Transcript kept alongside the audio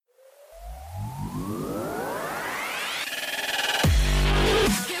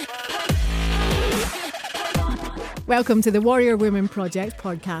Welcome to the Warrior Woman Project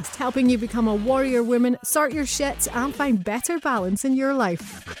podcast, helping you become a warrior woman, sort your shit, and find better balance in your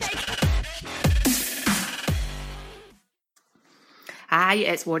life. Hi,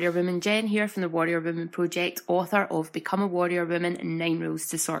 it's Warrior Woman Jen here from the Warrior Woman Project, author of Become a Warrior Woman, 9 Rules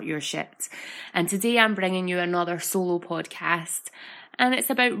to Sort Your Shit. And today I'm bringing you another solo podcast, and it's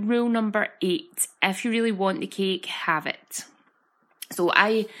about rule number 8. If you really want the cake, have it. So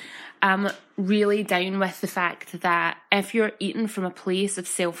I am really down with the fact that if you're eating from a place of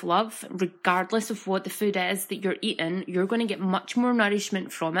self-love, regardless of what the food is that you're eating, you're going to get much more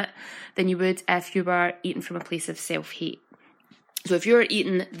nourishment from it than you would if you were eating from a place of self-hate. So if you're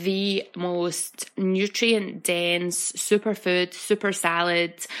eating the most nutrient-dense superfood, super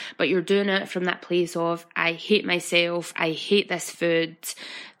salad, but you're doing it from that place of, I hate myself, I hate this food,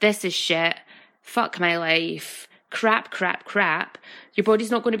 this is shit, fuck my life, crap, your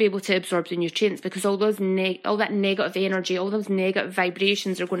body's not going to be able to absorb the nutrients because all that negative energy, all those negative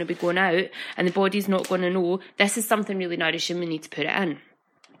vibrations are going to be going out, and the body's not going to know this is something really nourishing, we need to put it in.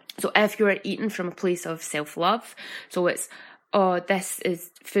 So if you're eating from a place of self-love, so it's, oh,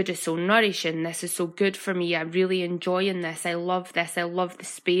 food is so nourishing, this is so good for me, I'm really enjoying this, I love the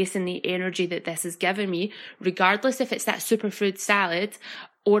space and the energy that this is giving me, regardless if it's that superfood salad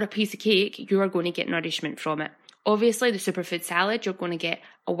or a piece of cake, you are going to get nourishment from it. Obviously, the superfood salad, you're going to get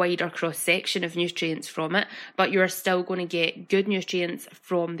a wider cross-section of nutrients from it, but you're still going to get good nutrients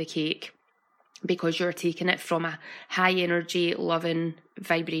from the cake because you're taking it from a high energy, loving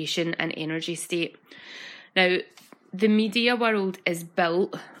vibration and energy state. Now, the media world is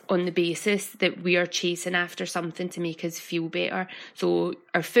built on the basis that we are chasing after something to make us feel better. So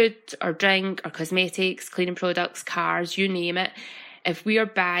our food, our drink, our cosmetics, cleaning products, cars, you name it, if we are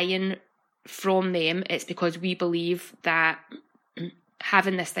buying from them, it's because we believe that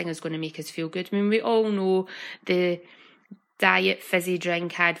having this thing is going to make us feel good. I mean, we all know the diet fizzy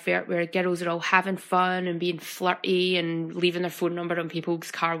drink advert where girls are all having fun and being flirty and leaving their phone number on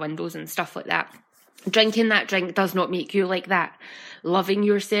people's car windows and stuff like that. Drinking that drink does not make you like that. Loving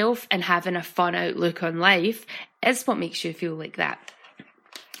yourself and having a fun outlook on life is what makes you feel like that.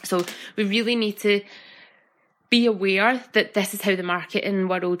 So we really need to be aware that this is how the marketing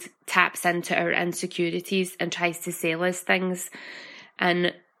world taps into our insecurities and tries to sell us things.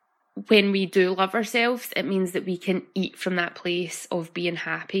 And when we do love ourselves, it means that we can eat from that place of being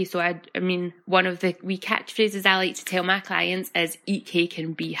happy. So I mean, one of the wee catchphrases I like to tell my clients is eat cake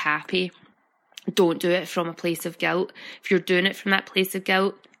and be happy. Don't do it from a place of guilt. If you're doing it from that place of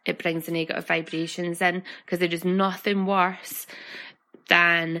guilt, it brings the negative vibrations in, because there is nothing worse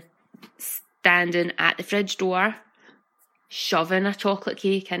than standing at the fridge door, shoving a chocolate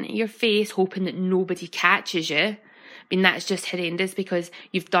cake into your face, hoping that nobody catches you. I mean, that's just horrendous because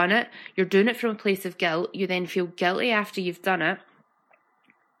you've done it. You're doing it from a place of guilt. You then feel guilty after you've done it.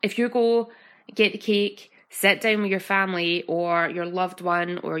 If you go get the cake, sit down with your family or your loved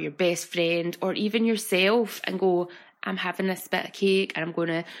one or your best friend or even yourself and go, I'm having this bit of cake and I'm going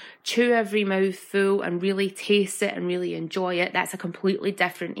to chew every mouthful and really taste it and really enjoy it. That's a completely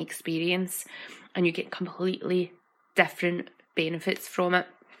different experience and you get completely different benefits from it.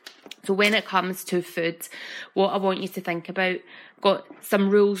 So when it comes to food, what I want you to think about, got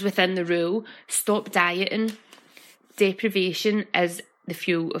some rules within the rule. Stop dieting. Deprivation is the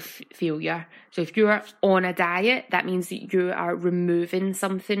fuel of failure. So if you're on a diet, that means that you are removing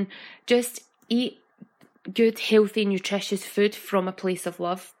something. Just eat good, healthy, nutritious food from a place of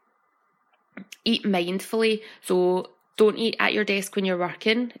love. Eat mindfully. So don't eat at your desk when you're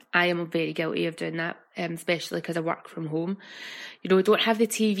working. I am very guilty of doing that, especially because I work from home. You know, don't have the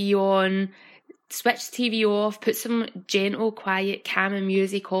TV on. Switch the TV off. Put some gentle, quiet, calming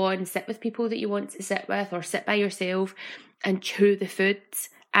music on. Sit with people that you want to sit with or sit by yourself and chew the food.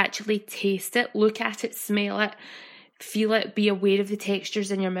 Actually taste it. Look at it. Smell it. Feel it. Be aware of the textures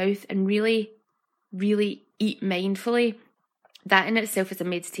in your mouth and really eat mindfully. That in itself is a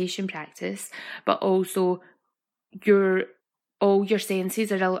meditation practice, but also all your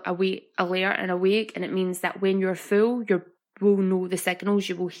senses are alert and awake, and it means that when you're full, you will know the signals,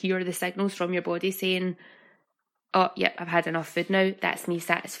 you will hear the signals from your body saying, oh, yep, I've had enough food now, that's me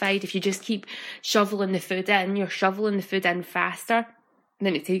satisfied. If you just keep shoveling the food in, you're shoveling the food in faster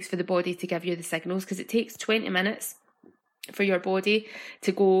than it takes for the body to give you the signals, because it takes 20 minutes for your body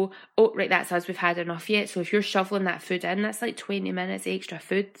to go, oh, right, that's us, we've had enough yet. So if you're shoveling that food in, that's like 20 minutes extra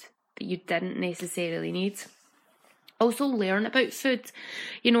food that you didn't necessarily need. Also learn about food,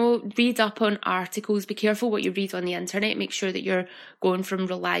 read up on articles, be careful what you read on the internet, make sure that you're going from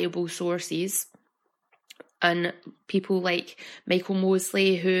reliable sources. And people like Michael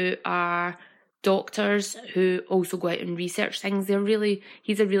Mosley, who are doctors who also go out and research things.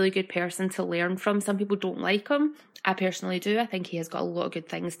 He's a really good person to learn from. Some people don't like him. I personally do. I think he has got a lot of good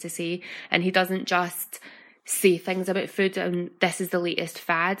things to say, and he doesn't just say things about food and this is the latest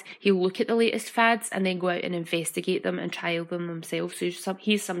fad. He'll look at the latest fads and then go out and investigate them and trial them himself. So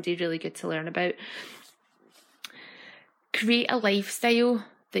he's somebody really good to learn about. Create a lifestyle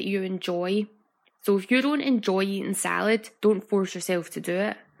that you enjoy. So if you don't enjoy eating salad, don't force yourself to do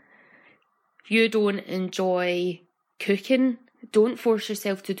it. If you don't enjoy cooking, don't force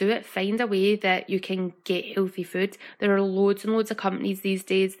yourself to do it. Find a way that you can get healthy food. There are loads and loads of companies these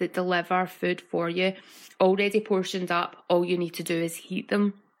days that deliver food for you, already portioned up. All you need to do is heat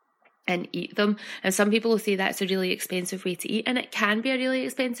them and eat them. And some people will say that's a really expensive way to eat, and it can be a really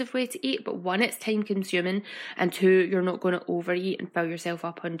expensive way to eat, but one, it's time consuming, and two, you're not going to overeat and fill yourself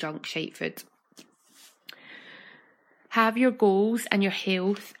up on junk shite food. Have your goals and your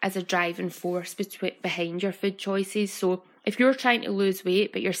health as a driving force behind your food choices. So if you're trying to lose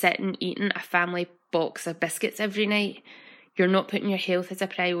weight, but you're sitting eating a family box of biscuits every night, you're not putting your health as a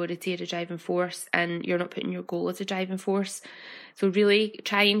priority or a driving force, and you're not putting your goal as a driving force. So really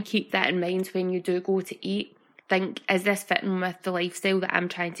try and keep that in mind when you do go to eat. Think, is this fitting with the lifestyle that I'm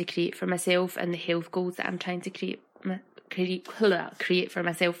trying to create for myself and the health goals that I'm trying to create for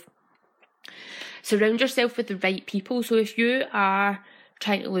myself? Surround yourself with the right people. So if you are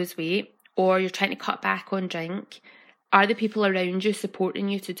trying to lose weight or you're trying to cut back on drink, are the people around you supporting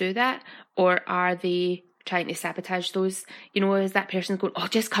you to do that, or are they trying to sabotage those? Is that person going, oh,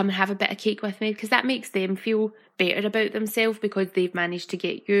 just come and have a bit of cake with me? Because that makes them feel better about themselves because they've managed to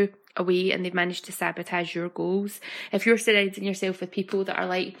get you away and they've managed to sabotage your goals. If you're surrounding yourself with people that are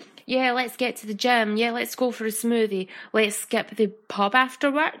like, yeah, let's get to the gym, yeah, let's go for a smoothie, let's skip the pub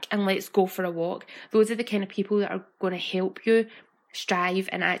after work and let's go for a walk, those are the kind of people that are going to help you strive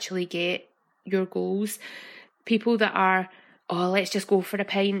and actually get your goals. People that are, oh, let's just go for a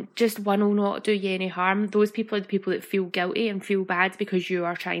pint, just one will not do you any harm. Those people are the people that feel guilty and feel bad because you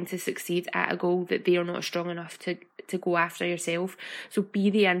are trying to succeed at a goal that they are not strong enough to go after yourself. So be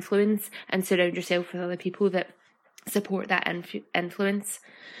the influence and surround yourself with other people that support that influence.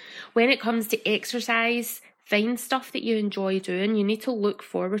 When it comes to exercise, find stuff that you enjoy doing. You need to look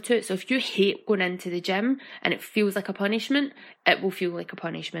forward to it. So if you hate going into the gym and it feels like a punishment, it will feel like a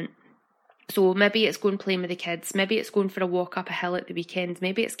punishment. So maybe it's going playing with the kids, maybe it's going for a walk up a hill at the weekend,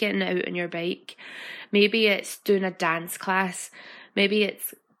 maybe it's getting out on your bike, maybe it's doing a dance class, maybe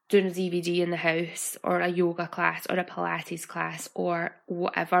it's doing a DVD in the house, or a yoga class or a Pilates class or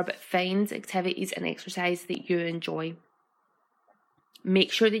whatever. But find activities and exercise that you enjoy.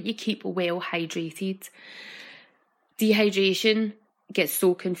 Make sure that you keep well hydrated. Dehydration gets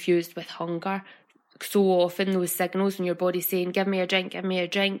so confused with hunger. So often those signals when your body's saying, give me a drink,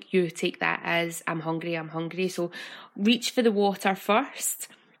 you take that as, I'm hungry. So reach for the water first.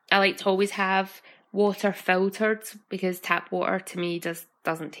 I like to always have water filtered because tap water to me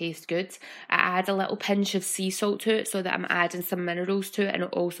doesn't taste good. I add a little pinch of sea salt to it so that I'm adding some minerals to it, and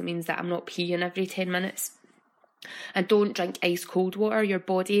it also means that I'm not peeing every 10 minutes. And don't drink ice cold water. Your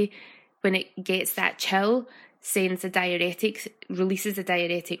body, when it gets that chill, sends a diuretic, releases a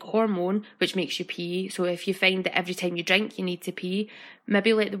diuretic hormone, which makes you pee. So if you find that every time you drink you need to pee,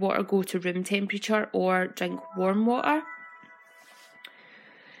 maybe let the water go to room temperature or drink warm water.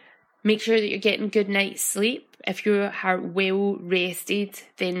 Make sure that you're getting good night's sleep. If you are well rested,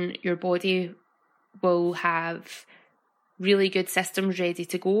 then your body will have really good systems ready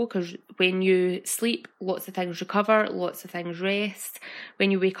to go, because when you sleep, lots of things recover, lots of things rest.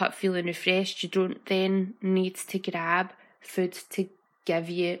 When you wake up feeling refreshed, you don't then need to grab food to give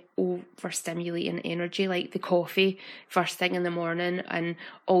you overstimulating energy like the coffee first thing in the morning and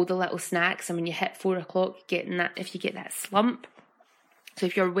all the little snacks. And when you hit 4 o'clock, if you get that slump. So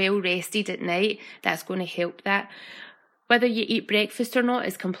if you're well rested at night, that's going to help that. Whether you eat breakfast or not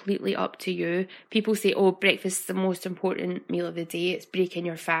is completely up to you. People say, oh, breakfast is the most important meal of the day, it's breaking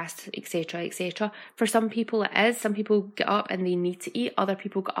your fast, etc, etc. For some people it is. Some people get up and they need to eat. Other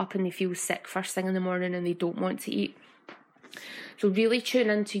people get up and they feel sick first thing in the morning and they don't want to eat. So really tune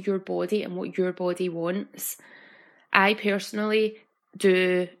into your body and what your body wants. I personally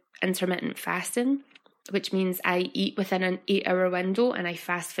do intermittent fasting, which means I eat within an 8-hour window and I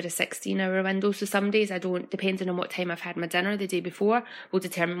fast for a 16-hour window. So some days I don't, depending on what time I've had my dinner the day before, will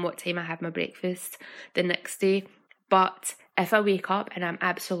determine what time I have my breakfast the next day. But if I wake up and I'm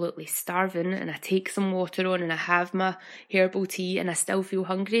absolutely starving and I take some water on and I have my herbal tea and I still feel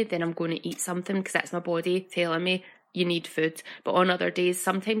hungry, then I'm going to eat something because that's my body telling me you need food. But on other days,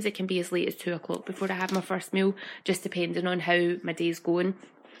 sometimes it can be as late as 2 o'clock before I have my first meal, just depending on how my day's going.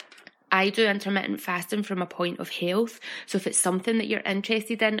 I do intermittent fasting from a point of health. So if it's something that you're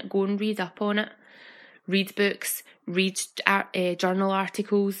interested in, go and read up on it. Read books, read journal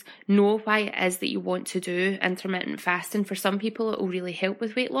articles, know why it is that you want to do intermittent fasting. For some people, it will really help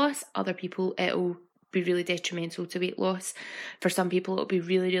with weight loss. Other people, it will be really detrimental to weight loss. For some people, it'll be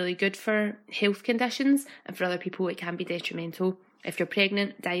really, really good for health conditions. And for other people, it can be detrimental. If you're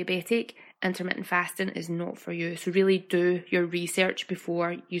pregnant, diabetic, intermittent fasting is not for you. So really do your research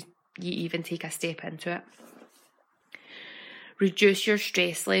before you even take a step into it. Reduce your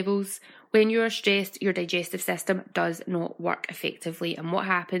stress levels. When you're stressed, your digestive system does not work effectively. And what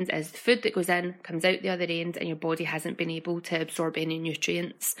happens is the food that goes in comes out the other end and your body hasn't been able to absorb any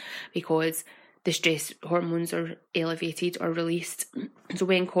nutrients because the stress hormones are elevated or released. So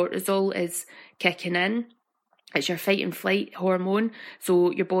when cortisol is kicking in, it's your fight and flight hormone.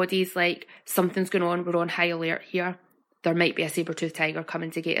 So your body's like, something's going on, we're on high alert here. There might be a saber-toothed tiger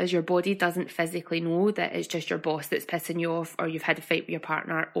coming to get us. Your body doesn't physically know that it's just your boss that's pissing you off, or you've had a fight with your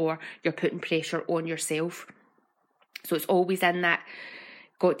partner, or you're putting pressure on yourself. So it's always in that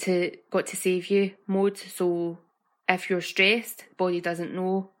got to save you mode. So if you're stressed, the body doesn't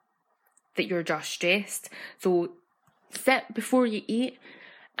know that you're just stressed. So sit before you eat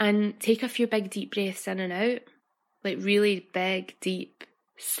and take a few big deep breaths in and out. Like really big, deep,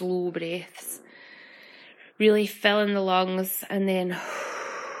 slow breaths. Really fill in the lungs and then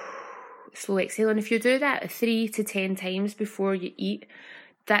slow exhale. And if you do that 3 to 10 times before you eat,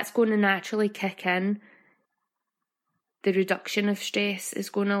 that's going to naturally kick in. The reduction of stress is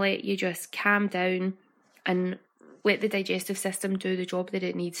going to let you just calm down and let the digestive system do the job that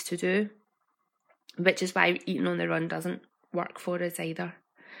it needs to do, which is why eating on the run doesn't work for us either.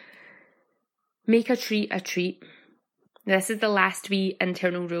 Make a treat a treat. This is the last wee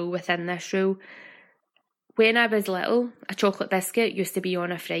internal rule within this rule. When I was little, a chocolate biscuit used to be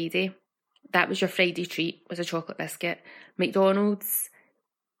on a Friday. That was your Friday treat, was a chocolate biscuit. McDonald's,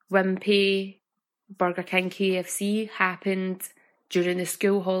 Wimpy, Burger King, KFC happened during the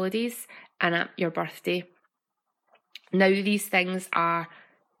school holidays and at your birthday. Now these things are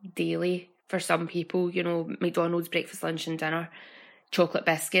daily for some people. You know, McDonald's, breakfast, lunch and dinner. Chocolate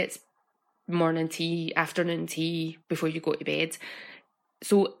biscuits, morning tea, afternoon tea, before you go to bed.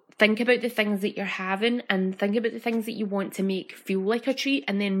 So think about the things that you're having and think about the things that you want to make feel like a treat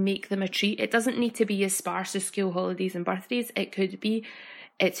and then make them a treat. It doesn't need to be as sparse as school holidays and birthdays. It could be,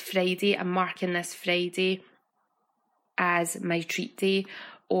 it's Friday, I'm marking this Friday as my treat day,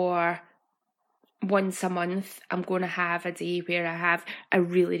 or once a month I'm going to have a day where I have a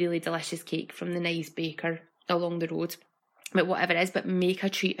really, really delicious cake from the nice baker along the road. But whatever it is, but make a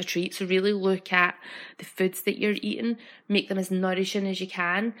treat a treat. So really look at the foods that you're eating, make them as nourishing as you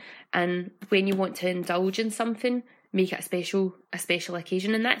can. And when you want to indulge in something, make it a special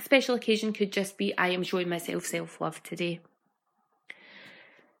occasion. And that special occasion could just be, I am showing myself self-love today.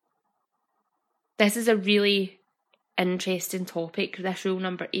 This is a really interesting topic, this rule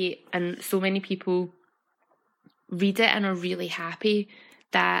number 8. And so many people read it and are really happy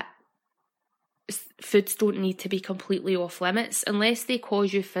that foods don't need to be completely off limits. Unless they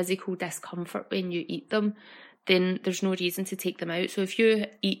cause you physical discomfort when you eat them, then there's no reason to take them out. So if you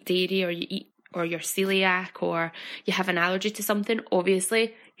eat dairy or you're celiac or you have an allergy to something,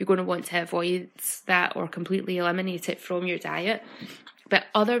 obviously you're going to want to avoid that or completely eliminate it from your diet. But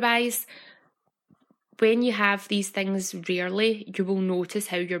otherwise, when you have these things rarely, you will notice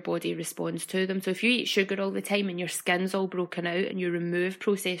how your body responds to them. So if you eat sugar all the time and your skin's all broken out and you remove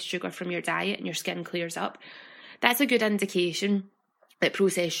processed sugar from your diet and your skin clears up, that's a good indication that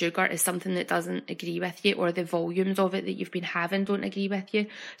processed sugar is something that doesn't agree with you, or the volumes of it that you've been having don't agree with you.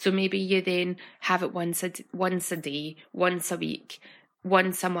 So maybe you then have it once a day, once a week,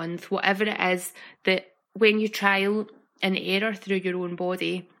 once a month, whatever it is, that when you trial and error through your own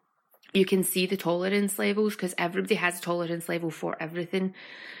body, you can see the tolerance levels, because everybody has a tolerance level for everything.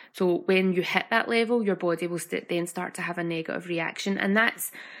 So when you hit that level, your body will then start to have a negative reaction. And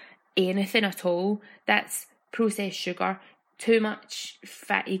that's anything at all. That's processed sugar, too much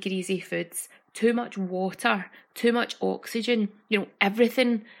fatty, greasy foods, too much water, too much oxygen. You know,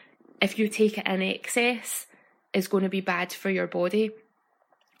 everything, if you take it in excess, is going to be bad for your body.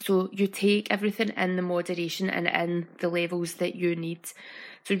 So you take everything in the moderation and in the levels that you need.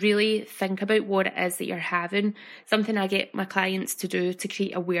 So really think about what it is that you're having. Something I get my clients to do to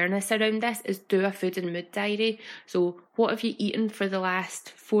create awareness around this is do a food and mood diary. So what have you eaten for the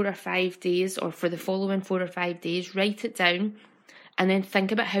last 4 or 5 days, or for the following 4 or 5 days? Write it down and then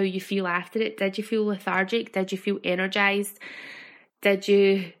think about how you feel after it. Did you feel lethargic? Did you feel energized? Did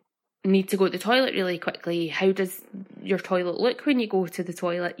you need to go to the toilet really quickly, how does your toilet look when you go to the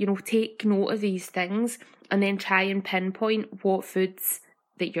toilet? You know, take note of these things and then try and pinpoint what foods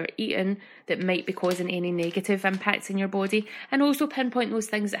that you're eating that might be causing any negative impacts in your body, and also pinpoint those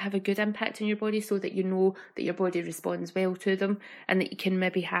things that have a good impact in your body so that you know that your body responds well to them and that you can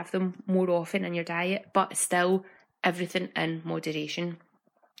maybe have them more often in your diet, but still everything in moderation.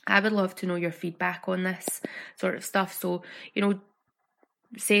 I would love to know your feedback on this sort of stuff. So, you know,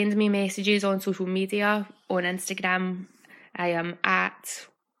 send me messages on social media. On Instagram, I am at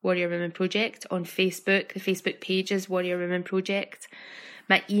Warrior Women Project. On Facebook, the Facebook page is Warrior Women Project.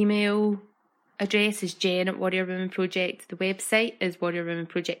 My email address is jen at Warrior Women Project. The website is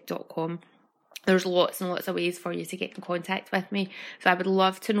warriorwomenproject.com. There's lots and lots of ways for you to get in contact with me. So I would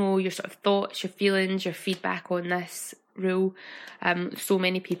love to know your sort of thoughts, your feelings, your feedback on this rule. So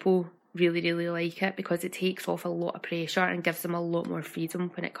many people really, really like it because it takes off a lot of pressure and gives them a lot more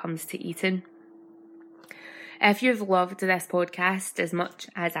freedom when it comes to eating. If you've loved this podcast as much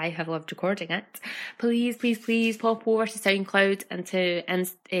as I have loved recording it, please, please, please pop over to SoundCloud and to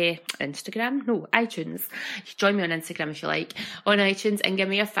Instagram? No, iTunes. Join me on Instagram if you like, on iTunes, and give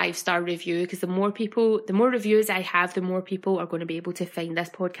me a 5-star review, because the more reviews I have, the more people are going to be able to find this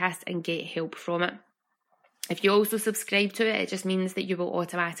podcast and get help from it. If you also subscribe to it, it just means that you will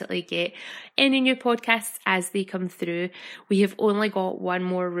automatically get any new podcasts as they come through. We have only got one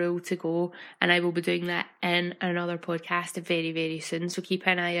more rule to go, and I will be doing that in another podcast very, very soon. So keep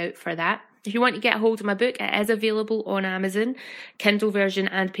an eye out for that. If you want to get a hold of my book, it is available on Amazon, Kindle version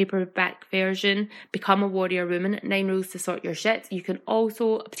and paperback version, Become a Warrior Woman, 9 Rules to Sort Your Shit. You can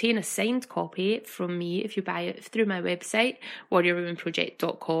also obtain a signed copy from me if you buy it through my website,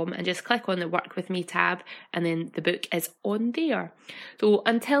 warriorwomenproject.com, and just click on the Work With Me tab, and then the book is on there. So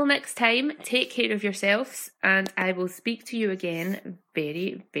until next time, take care of yourselves, and I will speak to you again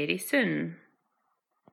very, very soon.